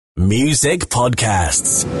Music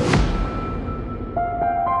Podcasts.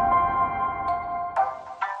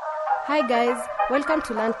 Hi guys, welcome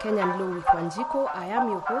to Learn Kenyan Law with Wanjiku. I am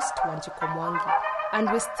your host, Wanjiku Mwangi.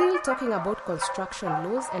 And we're still talking about construction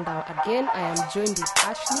laws, and again, I am joined with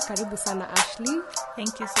Ashley. Karibu sana, Ashley.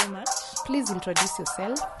 Thank you so much. Please introduce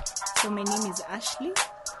yourself. So my name is Ashley,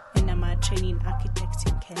 and I'm a training architect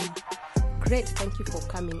in Kenya. Great, thank you for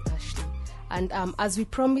coming, Ashley. And as we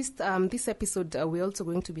promised, this episode, we're also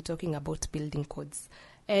going to be talking about building codes.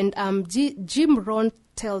 And Jim Rohn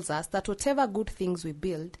tells us that whatever good things we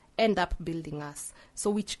build end up building us. So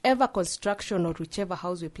whichever construction or whichever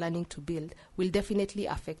house we're planning to build will definitely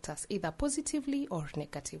affect us, either positively or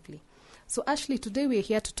negatively. So Ashley, today we're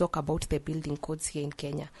here to talk about the building codes here in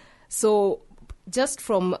Kenya. So just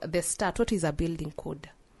from the start, what is a building code?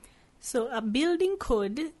 So a building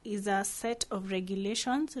code is a set of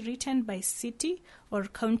regulations written by city or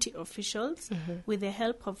county officials with the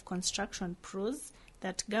help of construction pros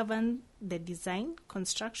that govern the design,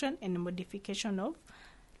 construction, and modification of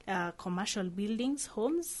commercial buildings,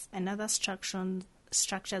 homes, and other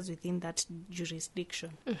structures within that jurisdiction.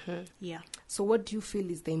 Yeah. So what do you feel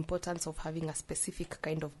is the importance of having a specific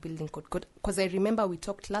kind of building code? Because I remember we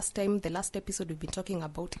talked the last episode, we've been talking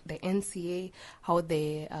about the NCA, how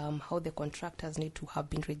the contractors need to have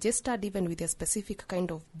been registered, even with a specific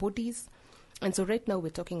kind of bodies. And so right now we're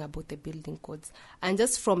talking about the building codes. And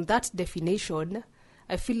just from that definition,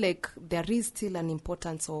 I feel like there is still an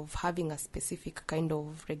importance of having a specific kind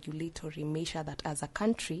of regulatory measure that as a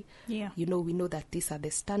country, we know that these are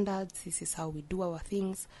the standards, this is how we do our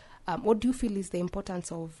things. What do you feel is the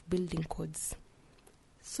importance of building codes?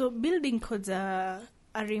 So building codes are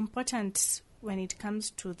important when it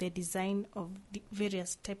comes to the design of the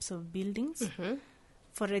various types of buildings.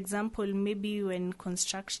 For example, maybe when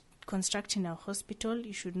constructing a hospital,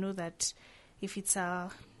 you should know that if it's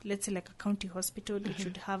let's say like a county hospital, it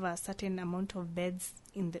should have a certain amount of beds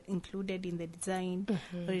included in the design,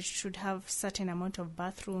 or it should have certain amount of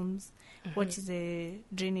bathrooms. What is the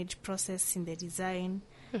drainage process in the design?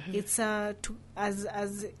 It's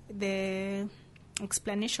as the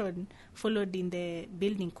explanation followed in the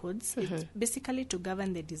building codes. It's basically to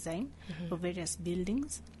govern the design of various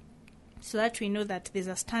buildings, so that we know that there's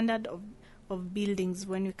a standard of buildings.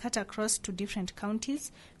 When we cut across to different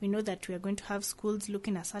counties, we know that we are going to have schools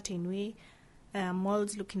looking a certain way,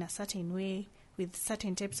 malls looking a certain way, with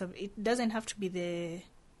certain types of... It doesn't have to be the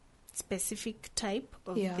specific type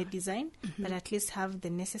of the design, but at least have the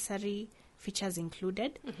necessary features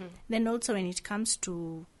included. Then also when it comes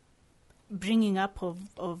to bringing up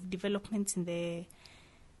of developments in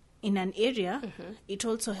an area, it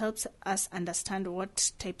also helps us understand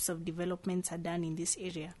what types of developments are done in this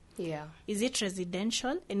area. Yeah. Is it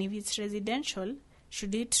residential? And if it's residential,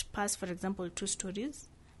 should it pass, for example, 2 stories?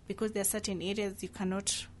 Because there are certain areas you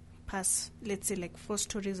cannot pass, let's say, like 4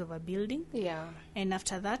 stories of a building. Yeah. And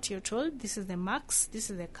after that, you're told this is the max, this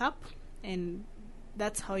is the cap, and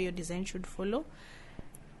that's how your design should follow.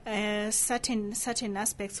 Certain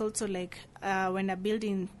aspects also, like when a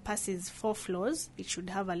building passes 4 floors, it should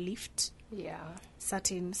have a lift. Yeah.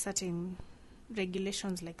 Certain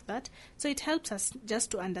regulations like that. So it helps us just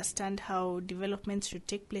to understand how developments should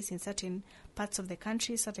take place in certain parts of the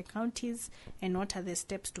country, certain counties, and what are the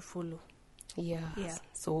steps to follow. Yeah.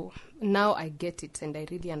 So now I get it, and I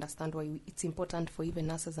really understand why it's important for even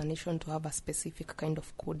us as a nation to have a specific kind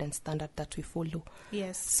of code and standard that we follow.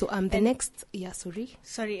 Yes. So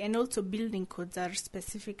Sorry, and also building codes are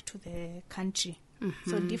specific to the country.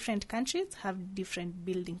 So different countries have different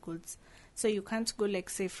building codes. So you can't go, like,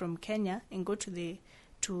 say, from Kenya and go to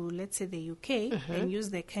let's say the UK and use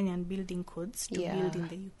the Kenyan building codes to build in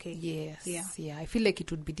the UK. Yes. Yeah. I feel like it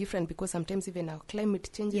would be different because sometimes even our climate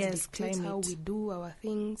changes dictate how we do our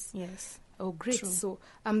things. Yes. Oh, great. True. So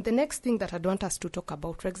the next thing that I'd want us to talk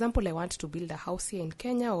about, for example, I want to build a house here in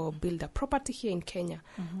Kenya or build a property here in Kenya.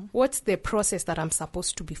 What's the process that I'm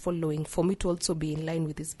supposed to be following for me to also be in line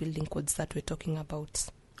with these building codes that we're talking about?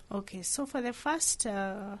 Okay, so for the first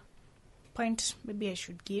point maybe I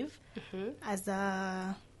should give, as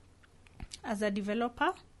a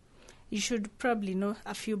developer, you should probably know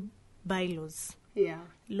a few bylaws. Yeah.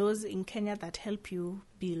 Laws in Kenya that help you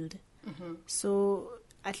build. So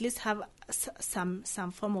at least have some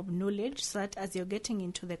form of knowledge so that as you're getting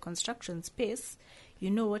into the construction space, you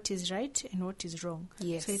know what is right and what is wrong.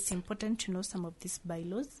 Yes. So it's important to know some of these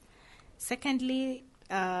bylaws. Secondly,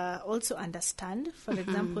 also understand, for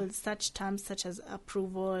example, such terms such as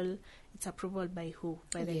approval. It's approval by who?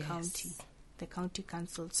 By the county. The county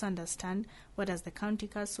council. So understand, what does the county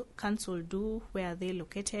council do? Where are they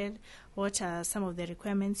located? What are some of the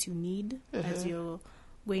requirements you need as you're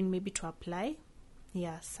going maybe to apply.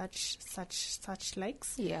 Yeah, such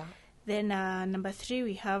likes. Yeah. Then number 3,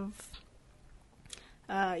 we have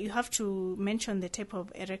you have to mention the type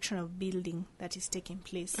of erection of building that is taking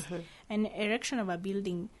place. And erection of a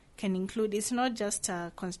building can include, it's not just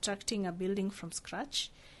constructing a building from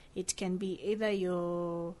scratch. It can be either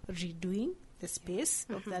you're redoing the space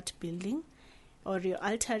of that building, or you're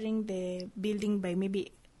altering the building by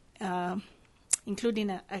maybe including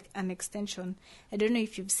an extension. I don't know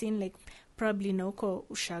if you've seen, like, probably Noko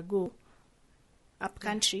Ushago up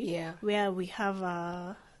country, where we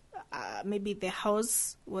have maybe the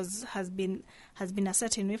house has been a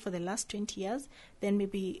certain way for the last 20 years. Then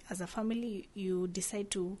maybe as a family you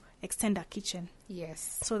decide to extend a kitchen.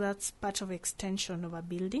 Yes. So that's part of extension of a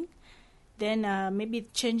building. Then maybe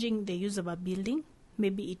changing the use of a building.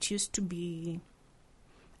 Maybe it used to be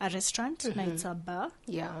a restaurant, now it's a bar.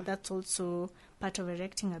 Yeah. That's also part of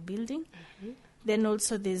erecting a building. Then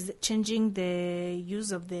also there's changing the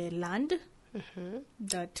use of the land.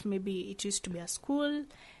 That maybe it used to be a school,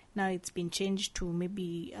 now it's been changed to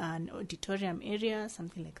maybe an auditorium area,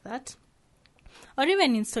 something like that. Or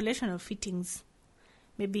even installation of fittings.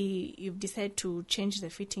 Maybe you've decided to change the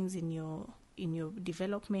fittings in your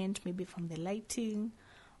development, maybe from the lighting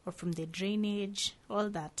or from the drainage, all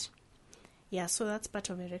that. Yeah, so that's part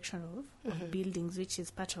of erection of buildings, which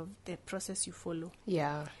is part of the process you follow.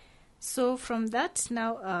 Yeah. So from that,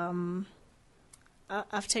 now,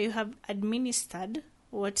 after you have administered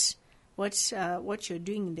what you're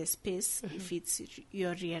doing in the space, if it's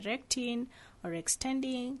you're re-erecting or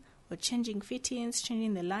extending or changing fittings,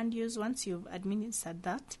 changing the land use, once you've administered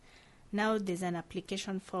that, now there's an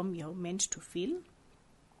application form you're meant to fill.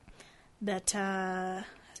 That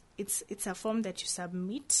it's a form that you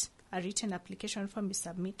submit, a written application form you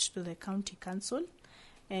submit to the county council,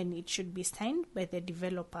 and it should be signed by the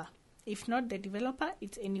developer. If not the developer,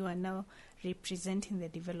 it's anyone now representing the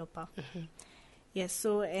developer. Yes,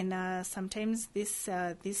 so and sometimes this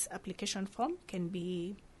application form can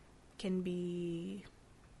be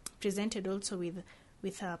presented also with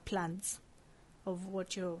plans of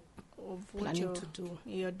what you're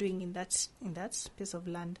doing in that piece of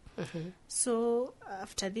land. So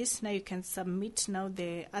after this, now you can submit now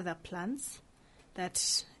the other plans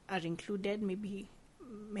that are included, maybe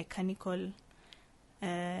mechanical,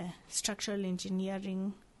 structural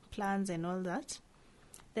engineering plans and all that.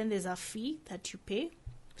 Then there's a fee that you pay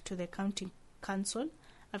to the county council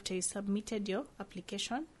after you submitted your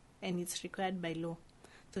application, and it's required by law.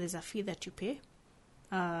 So there's a fee that you pay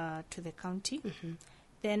to the county.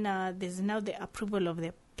 Then there's now the approval of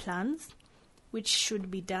the plans, which should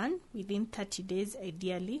be done within 30 days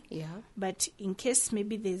ideally. Yeah. But in case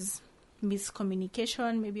maybe there's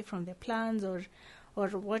miscommunication, maybe from the plans or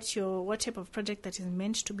what type of project that is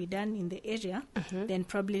meant to be done in the area, then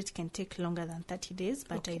probably it can take longer than 30 days,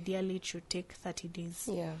 but ideally it should take 30 days.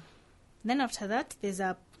 Yeah. Then after that, there's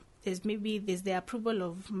the approval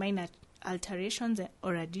of minor alterations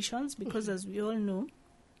or additions, because as we all know,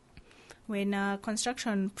 when a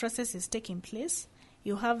construction process is taking place,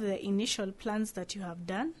 you have the initial plans that you have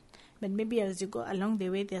done, but maybe as you go along the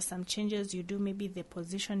way, there are some changes you do, maybe the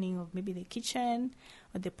positioning of maybe the kitchen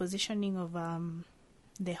or the positioning of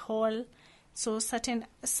the hall. So certain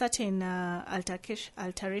alterations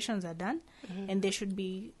are done, and they should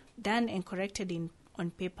be done and corrected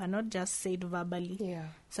on paper, not just said verbally. Yeah.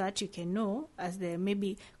 So that you can know as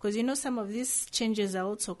maybe, because some of these changes are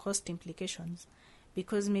also cost implications,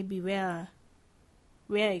 because maybe where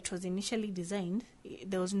it was initially designed,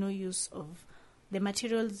 there was no use of the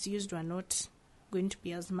materials used were not going to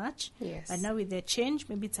be as much. Yes. But now with the change,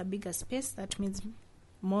 maybe it's a bigger space. That means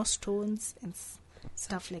more stones and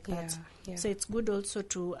stuff like that. Yeah. So it's good also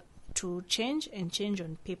to change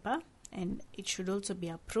on paper, and it should also be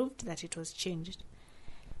approved that it was changed.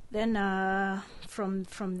 Then from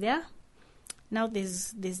there, now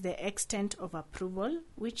there's the extent of approval,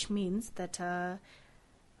 which means that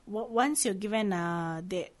once you're given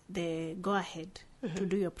the go ahead to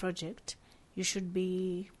do your project, you should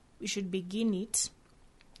begin it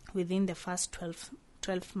within the first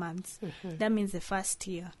 12 months. That means the first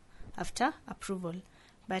year after approval.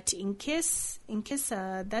 But in case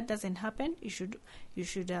that doesn't happen, you should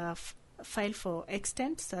file for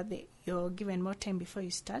extent, so that you're given more time before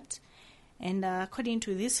you start. And according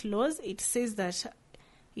to these laws, it says that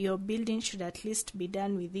your building should at least be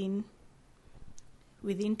done within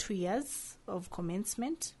 2 years of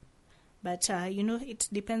commencement. But it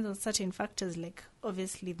depends on certain factors, like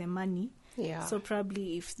obviously the money. Yeah. So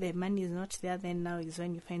probably if the money is not there, then now is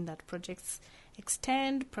when you find that projects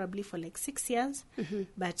extend, probably for like 6 years.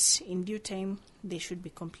 But in due time, they should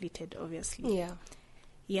be completed, obviously. Yeah.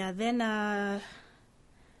 Yeah, then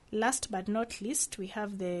last but not least, we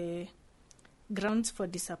have the grounds for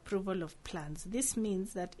disapproval of plans. This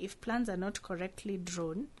means that if plans are not correctly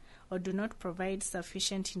drawn or do not provide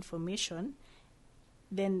sufficient information,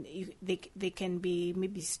 then they can be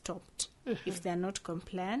maybe stopped. If they are not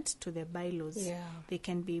compliant to the bylaws. Yeah. They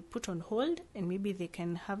can be put on hold, and maybe they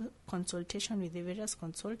can have consultation with the various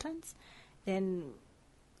consultants. Then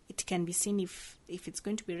it can be seen if it's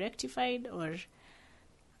going to be rectified, or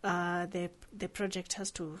the project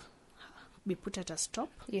has to be put at a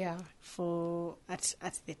stop. Yeah. For at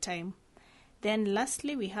the time. Then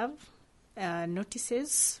lastly, we have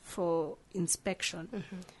notices for inspection.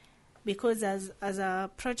 Because as our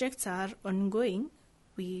projects are ongoing,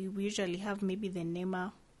 we usually have maybe the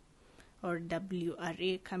NEMA or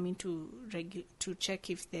WRA coming to check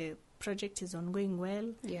if the project is ongoing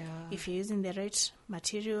well. Yeah. If you're using the right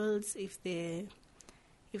materials, if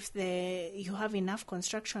you have enough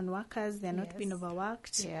construction workers, they're not being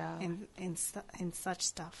overworked. Yeah. And such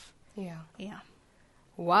stuff. Yeah. Yeah.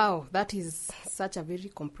 Wow, that is such a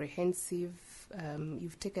very comprehensive.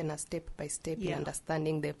 You've taken a step by step in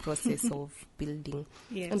understanding the process of building.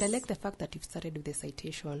 Yes. And I like the fact that you've started with the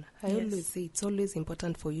citation. I always say it's always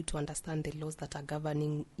important for you to understand the laws that are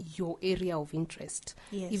governing your area of interest.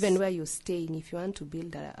 Yes. Even where you're staying, if you want to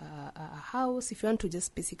build a house, if you want to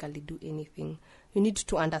just basically do anything, you need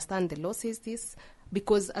to understand the law says this.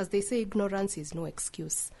 Because as they say, ignorance is no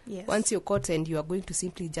excuse. Yes. Once you're caught and you are going to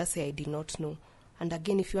simply just say, I did not know. And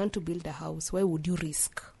again, if you want to build a house, why would you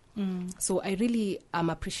risk? So I really am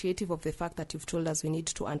appreciative of the fact that you've told us we need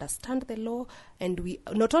to understand the law, and we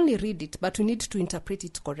not only read it, but we need to interpret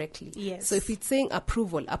it correctly. Yes. So if it's saying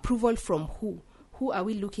approval from who? Who are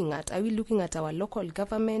we looking at? Are we looking at our local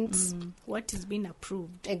governments? What is being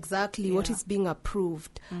approved? Exactly, what is being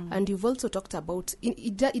approved. And you've also talked about,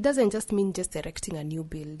 it doesn't just mean just erecting a new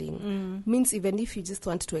building. Means even if you just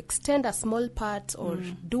want to extend a small part or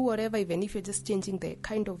do whatever, even if you're just changing the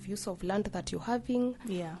kind of use of land that you're having,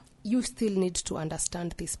 you still need to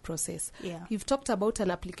understand this process. Yeah. You've talked about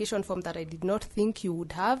an application form that I did not think you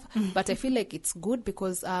would have, but I feel like it's good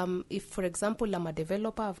because if, for example, I'm a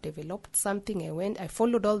developer, I've developed something, I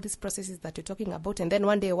followed all these processes that you're talking about, and then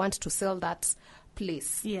one day I want to sell that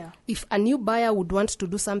place. Yeah. If a new buyer would want to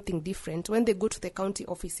do something different, when they go to the county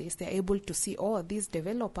offices, they're able to see, this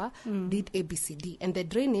developer did ABCD, and the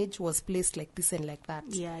drainage was placed like this and like that.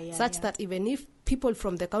 Such that even if people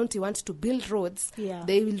from the county want to build roads,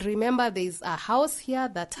 they will remember there's a house here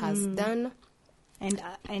that has done.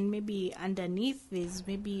 And maybe underneath there's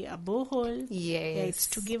maybe a borehole. Yes. It's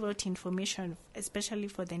to give out information, especially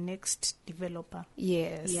for the next developer.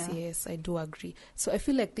 Yes, I do agree. So I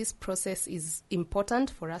feel like this process is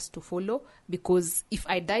important for us to follow, because if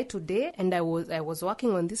I die today and I was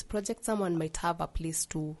working on this project, someone might have a place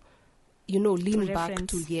to, lean back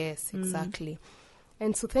to. Yes, exactly.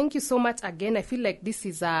 And so thank you so much again. I feel like this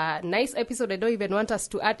is a nice episode. I don't even want us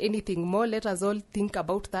to add anything more. Let us all think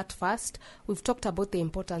about that first. We've talked about the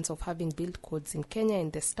importance of having build codes in Kenya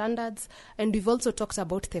and the standards. And we've also talked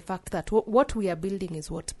about the fact that what we are building is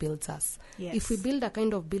what builds us. Yes. If we build a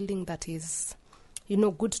kind of building that is,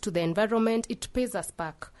 good to the environment, it pays us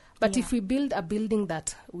back. But if we build a building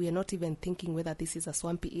that we are not even thinking whether this is a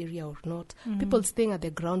swampy area or not, people staying at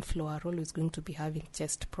the ground floor are always going to be having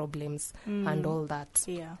chest problems and all that.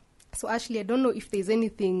 Yeah. So, Ashley, I don't know if there's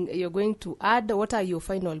anything you're going to add. What are your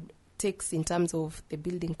final takes in terms of the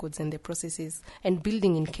building codes and the processes and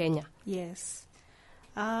building in Kenya? Yes.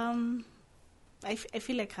 I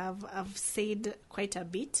feel like I've said quite a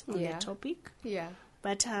bit on the topic. Yeah.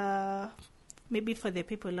 But maybe for the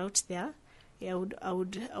people out there, I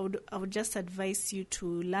would just advise you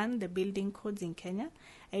to learn the building codes in Kenya.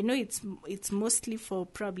 I know it's mostly for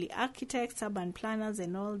probably architects, urban planners,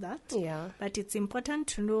 and all that. Yeah. But it's important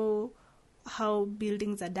to know how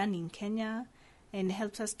buildings are done in Kenya, and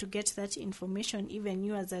helps us to get that information. Even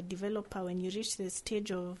you as a developer, when you reach the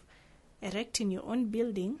stage of erecting your own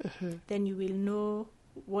building, then you will know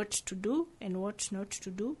what to do and what not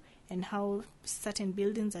to do, and how certain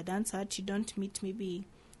buildings are done, so that you don't meet maybe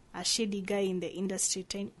a shady guy in the industry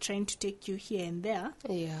trying to take you here and there.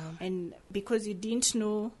 Yeah. And because you didn't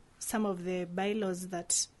know some of the bylaws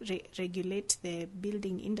that regulate the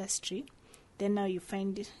building industry, then now you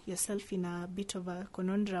find yourself in a bit of a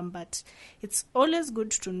conundrum. But it's always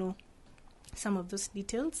good to know some of those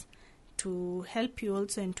details to help you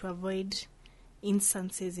also and to avoid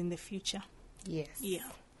instances in the future. Yes. Yeah.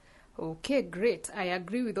 Okay, great. I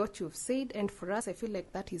agree with what you've said. And for us, I feel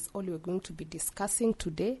like that is all we're going to be discussing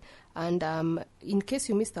today. And in case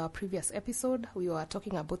you missed our previous episode, we were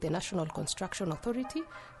talking about the National Construction Authority.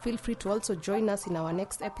 Feel free to also join us in our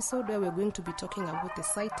next episode where we're going to be talking about the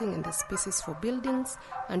siting and the spaces for buildings.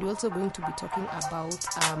 And we're also going to be talking about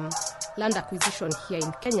land acquisition here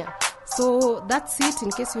in Kenya. So that's it.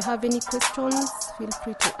 In case you have any questions, feel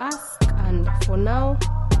free to ask. And for now,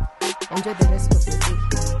 enjoy the rest of the day.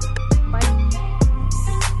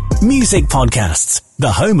 Bye. Music Podcasts,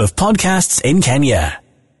 the home of podcasts in Kenya.